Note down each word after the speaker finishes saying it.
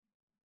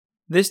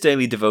This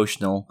daily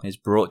devotional is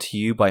brought to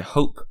you by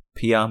Hope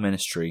PR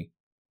Ministry.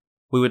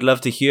 We would love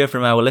to hear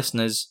from our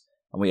listeners,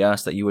 and we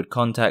ask that you would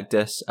contact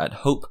us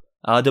at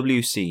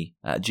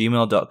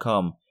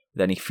hoperwc@gmail.com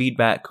with any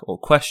feedback or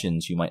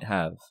questions you might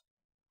have.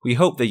 We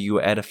hope that you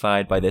were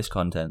edified by this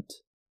content.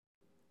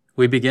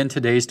 We begin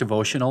today's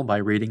devotional by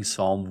reading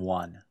Psalm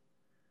 1.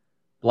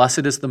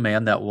 Blessed is the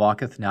man that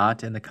walketh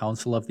not in the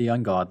counsel of the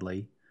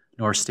ungodly,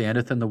 nor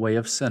standeth in the way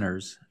of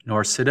sinners,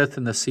 nor sitteth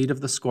in the seat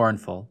of the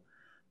scornful,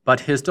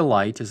 but his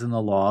delight is in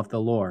the law of the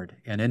Lord,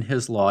 and in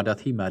his law doth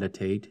he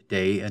meditate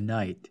day and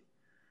night.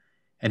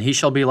 And he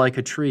shall be like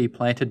a tree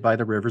planted by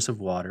the rivers of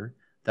water,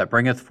 that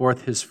bringeth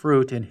forth his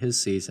fruit in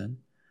his season.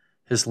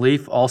 His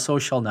leaf also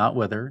shall not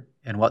wither,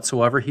 and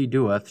whatsoever he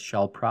doeth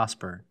shall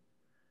prosper.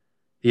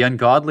 The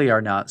ungodly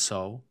are not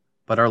so,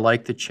 but are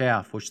like the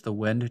chaff which the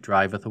wind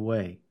driveth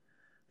away.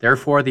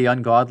 Therefore the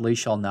ungodly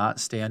shall not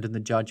stand in the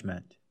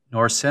judgment,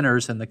 nor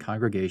sinners in the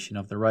congregation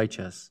of the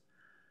righteous.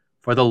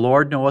 For the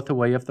Lord knoweth the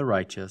way of the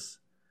righteous,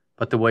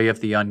 but the way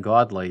of the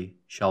ungodly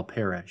shall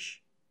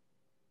perish.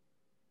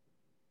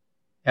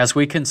 As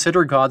we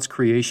consider God's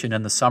creation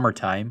in the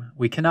summertime,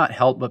 we cannot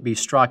help but be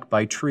struck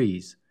by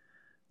trees.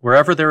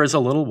 Wherever there is a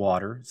little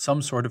water,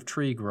 some sort of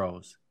tree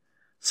grows.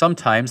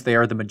 Sometimes they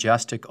are the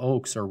majestic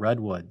oaks or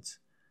redwoods.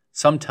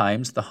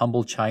 Sometimes the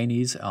humble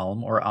Chinese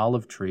elm or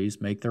olive trees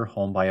make their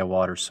home by a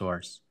water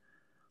source.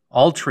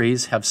 All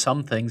trees have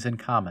some things in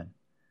common.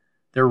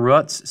 Their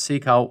roots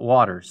seek out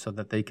water so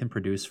that they can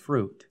produce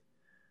fruit.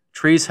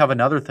 Trees have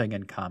another thing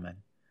in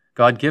common.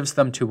 God gives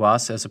them to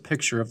us as a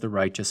picture of the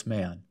righteous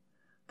man.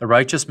 The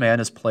righteous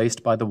man is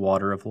placed by the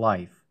water of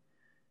life.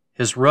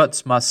 His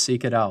roots must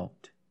seek it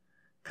out.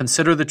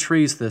 Consider the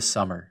trees this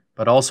summer,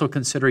 but also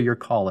consider your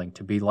calling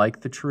to be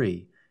like the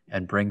tree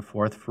and bring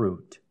forth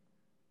fruit.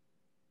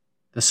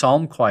 The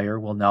Psalm Choir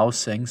will now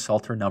sing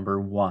Psalter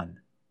number 1.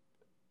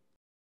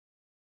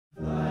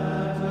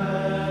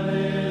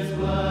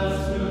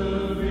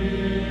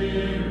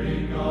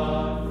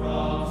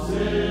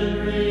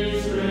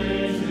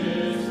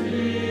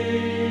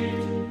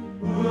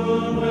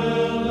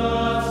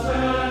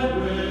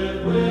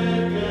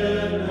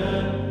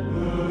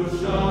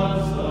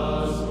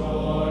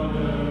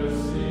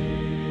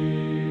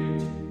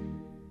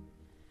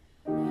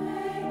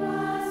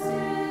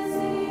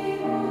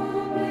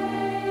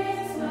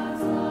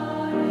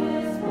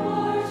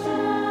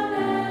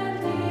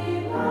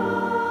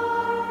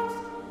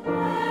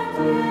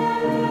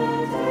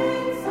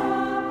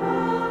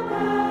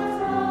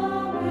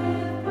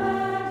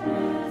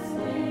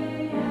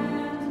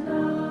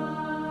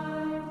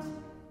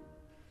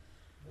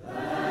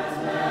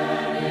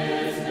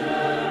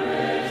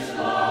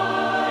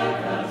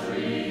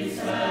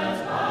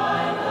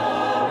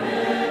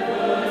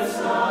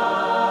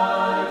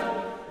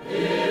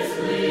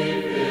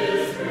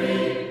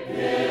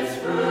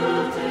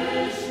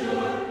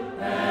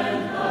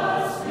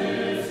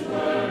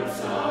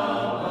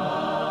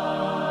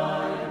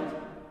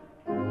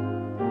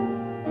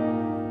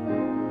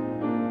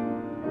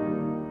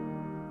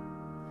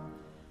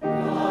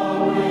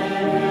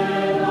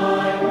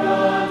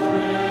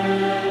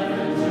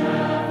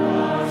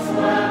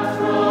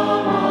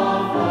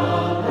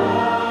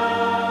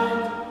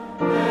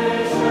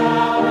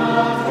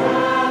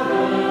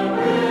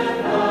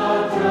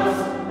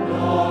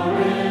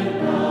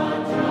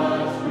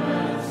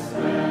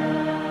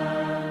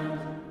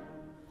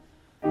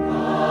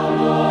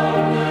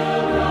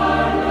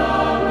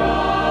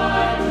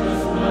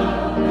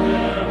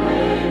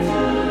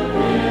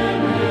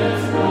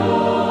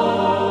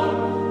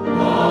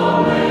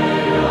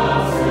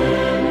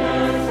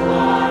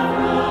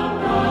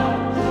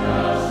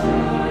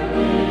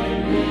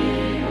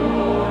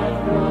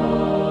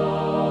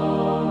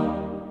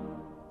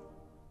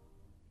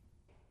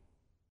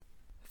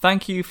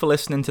 Thank you for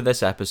listening to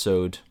this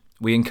episode.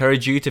 We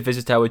encourage you to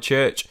visit our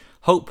church,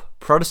 Hope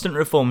Protestant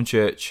Reformed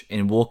Church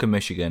in Walker,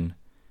 Michigan.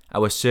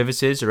 Our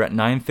services are at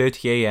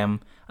 9:30 a.m.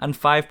 and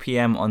 5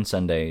 p.m. on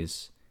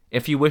Sundays.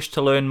 If you wish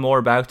to learn more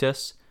about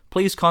us,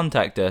 please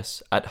contact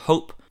us at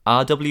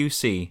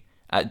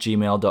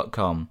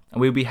hoperwc@gmail.com,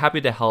 and we'll be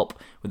happy to help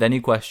with any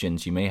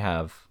questions you may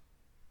have.